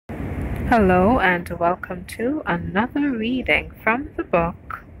Hello and welcome to another reading from the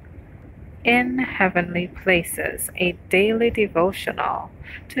book In Heavenly Places, a daily devotional.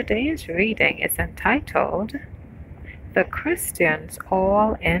 Today's reading is entitled The Christian's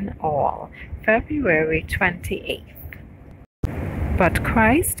All in All, February 28th. But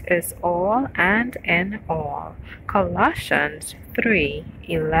Christ is all and in all. Colossians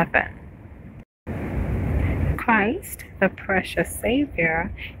 3:11. Christ, the precious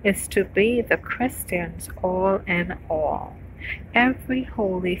Savior, is to be the Christian's all in all. Every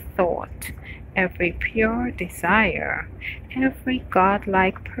holy thought, every pure desire, every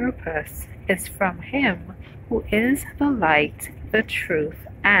godlike purpose is from Him who is the light, the truth,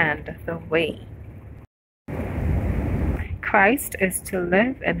 and the way. Christ is to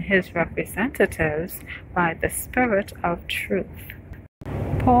live in His representatives by the Spirit of truth.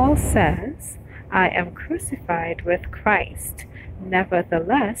 Paul says, I am crucified with Christ.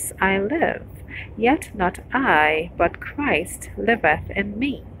 Nevertheless I live. Yet not I, but Christ liveth in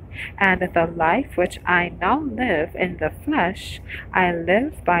me. And the life which I now live in the flesh, I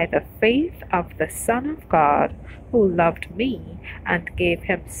live by the faith of the Son of God, who loved me and gave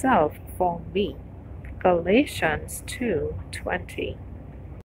Himself for me. Galatians 2:20.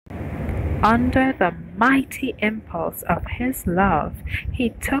 Under the mighty impulse of His love, He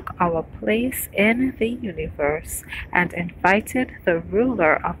took our place in the universe and invited the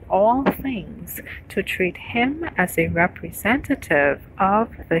ruler of all things to treat Him as a representative of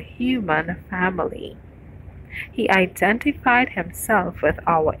the human family. He identified Himself with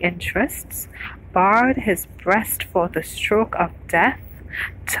our interests, bared His breast for the stroke of death,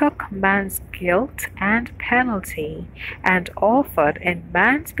 took man's guilt and penalty, and offered in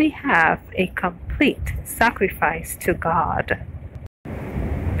man's behalf a complete sacrifice to God.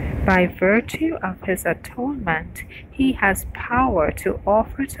 By virtue of His atonement, He has power to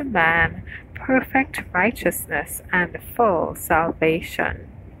offer to man perfect righteousness and full salvation.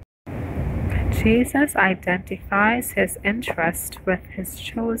 Jesus identifies His interest with His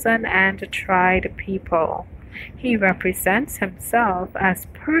chosen and tried people. He represents Himself as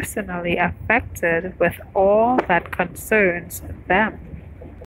personally affected with all that concerns them.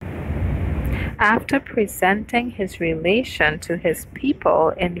 After presenting His relation to His people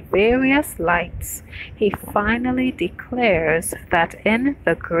in various lights, He finally declares that in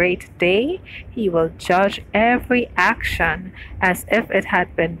the great day He will judge every action as if it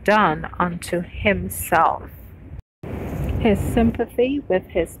had been done unto Himself. His sympathy with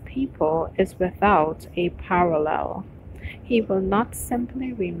His people is without a parallel. He will not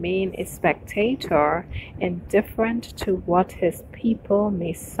simply remain a spectator, indifferent to what His people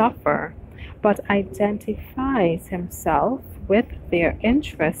may suffer, but identifies Himself with their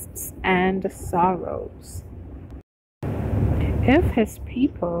interests and sorrows. If His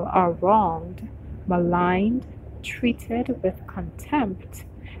people are wronged, maligned, treated with contempt,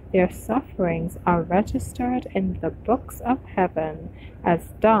 their sufferings are registered in the books of heaven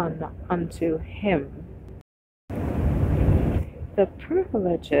as done unto Him. The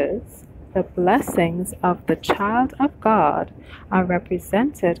privileges, the blessings of the child of God are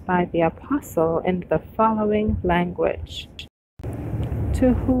represented by the apostle in the following language.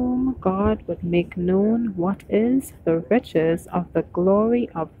 To whom God would make known what is the riches of the glory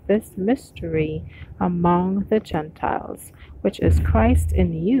of this mystery among the Gentiles, which is Christ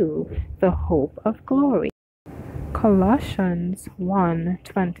in you, the hope of glory. Colossians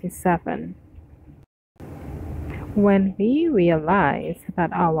 1:27. When we realize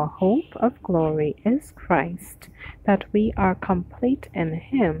that our hope of glory is Christ, that we are complete in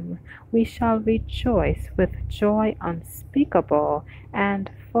Him, we shall rejoice with joy unspeakable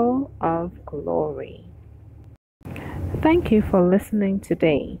and full of glory. Thank you for listening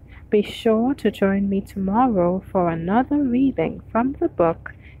today. Be sure to join me tomorrow for another reading from the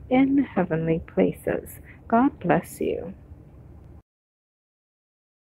book In Heavenly Places. God bless you.